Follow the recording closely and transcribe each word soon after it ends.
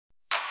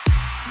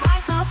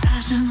our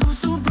fashion was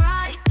so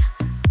bright.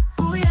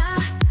 Oh yeah,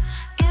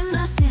 in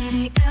the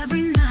city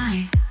every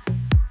night.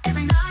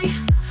 Every night,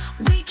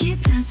 we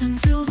keep dancing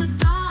till the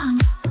dawn.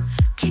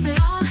 Keep it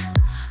on,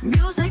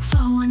 music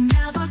flowing,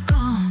 never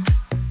gone.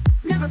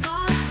 Never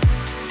gone.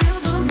 Feel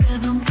the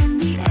rhythm in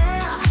the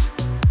air.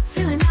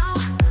 Feel it now,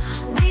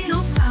 we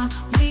don't stop,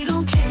 we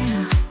don't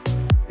care.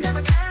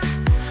 Never care,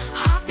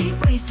 heartbeat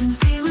racing,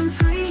 feeling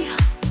free.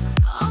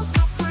 Oh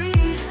so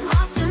free,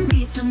 lost in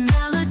beats and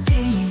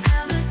melody.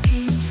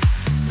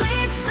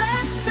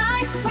 Sleepless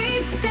night, we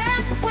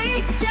dance,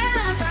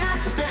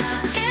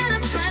 in a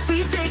trance,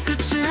 we take a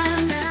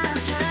chance.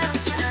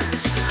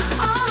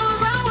 All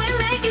around, we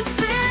make it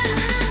spin.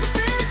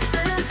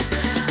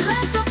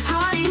 Let the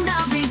party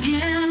now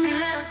begin.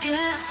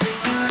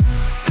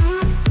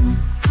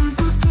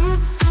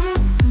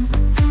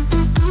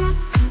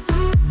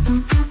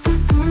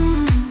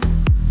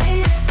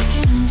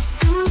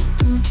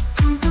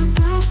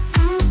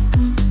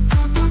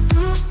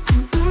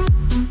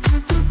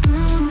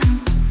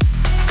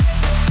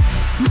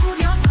 Move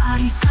your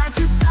body side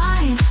to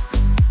side.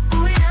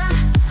 Oh yeah,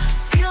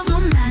 feel the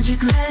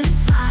magic, let it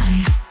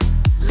slide.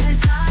 Let it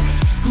slide.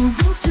 We'll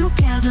move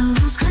together,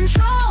 lose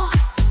control.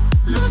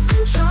 Lose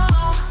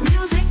control.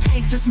 Music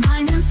takes us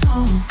mind and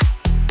soul.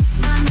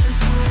 Mind and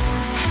soul.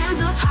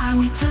 Hands up high,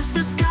 we touch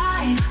the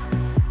sky.